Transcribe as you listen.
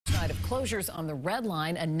side of closures on the Red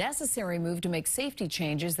Line, a necessary move to make safety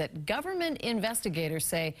changes that government investigators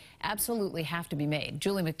say absolutely have to be made.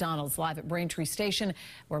 Julie McDonald's live at Braintree Station,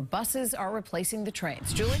 where buses are replacing the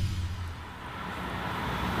trains. Julie?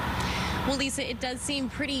 Well, Lisa, it does seem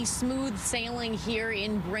pretty smooth sailing here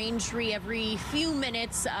in Braintree. Every few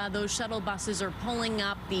minutes, those shuttle buses are pulling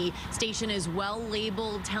up. The station is well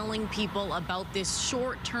labeled, telling people about this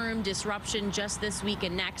short-term disruption just this week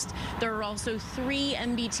and next. There are also 3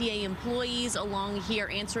 MBTA employees along here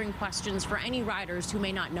answering questions for any riders who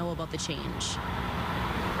may not know about the change.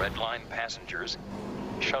 Red Line passengers.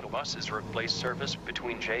 Shuttle buses replace service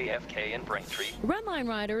between JFK and Braintree. Red Line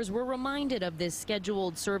riders were reminded of this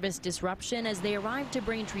scheduled service disruption as they arrived to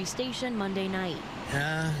Braintree Station Monday night.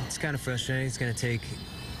 It's kind of frustrating. It's going to take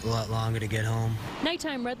a lot longer to get home.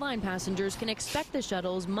 Nighttime Red Line passengers can expect the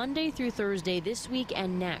shuttles Monday through Thursday this week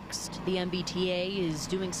and next. The MBTA is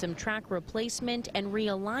doing some track replacement and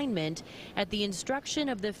realignment at the instruction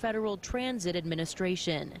of the Federal Transit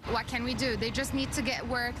Administration. What can we do? They just need to get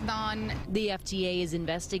work done. The FTA is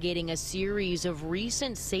investigating a series of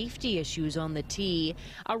recent safety issues on the T.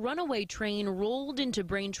 A runaway train rolled into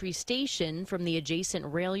Braintree Station from the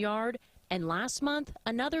adjacent rail yard. And last month,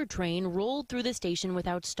 another train rolled through the station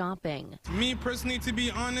without stopping. Me personally, to be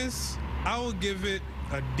honest, I will give it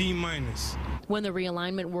a D-. When the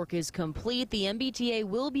realignment work is complete, the MBTA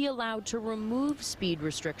will be allowed to remove speed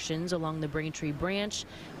restrictions along the Braintree branch,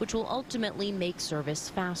 which will ultimately make service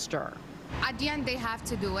faster. At the end, they have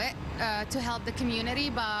to do it to help the community,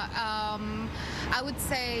 but I would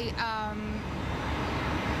say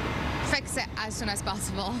fix it as soon as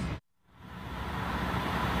possible.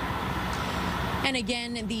 And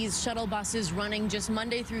again, these shuttle buses running just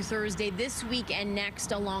Monday through Thursday this week and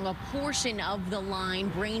next along a portion of the line,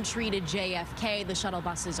 Braintree to JFK. The shuttle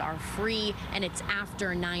buses are free, and it's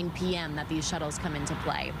after 9 p.m. that these shuttles come into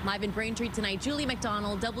play. Live in Braintree tonight, Julie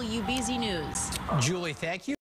McDonald, WBZ News. Julie, thank you.